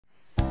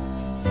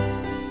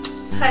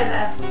Hi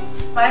there,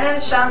 my name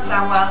is Shan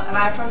Samwell and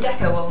I'm from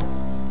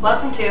DECOWALL.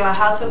 Welcome to our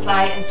How to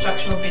Apply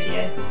instructional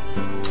video.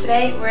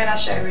 Today we're in our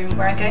showroom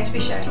where I'm going to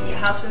be showing you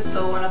how to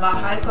install one of our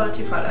high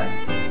quality products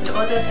in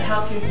order to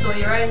help you install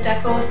your own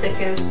DECOWALL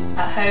stickers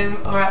at home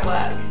or at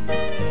work.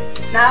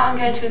 Now I'm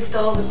going to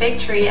install the Big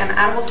Tree and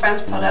Animal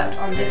Friends product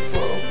on this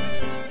wall.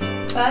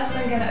 First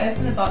I'm going to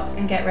open the box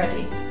and get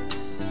ready.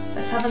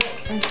 Let's have a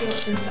look and see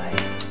what's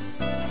inside.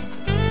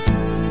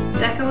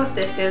 DECOWALL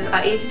stickers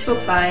are easy to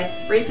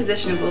apply,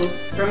 repositionable,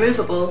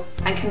 removable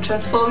and can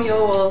transform your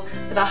wall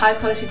with our high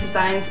quality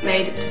designs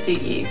made to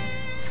suit you.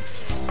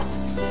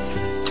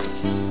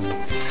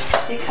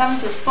 It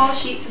comes with 4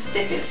 sheets of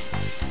stickers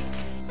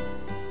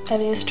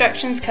and the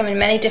instructions come in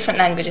many different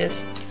languages.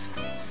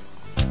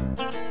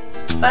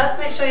 First,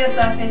 make sure your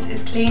surface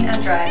is clean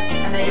and dry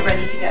and that you're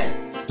ready to go.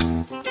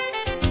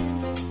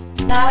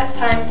 Now it's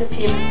time to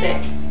peel the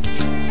stick.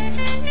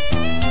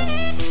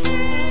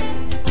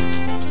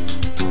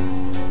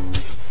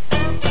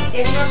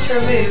 If you want to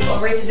remove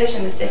or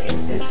reposition the stickers,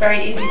 it's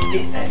very easy to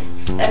do so.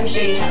 Let me show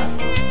you how.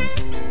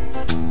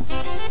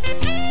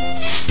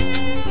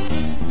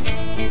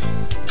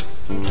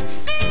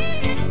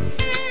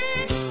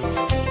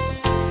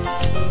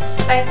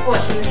 Thanks for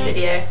watching this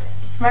video.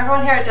 From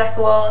everyone here at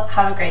DECOWALL,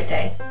 have a great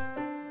day.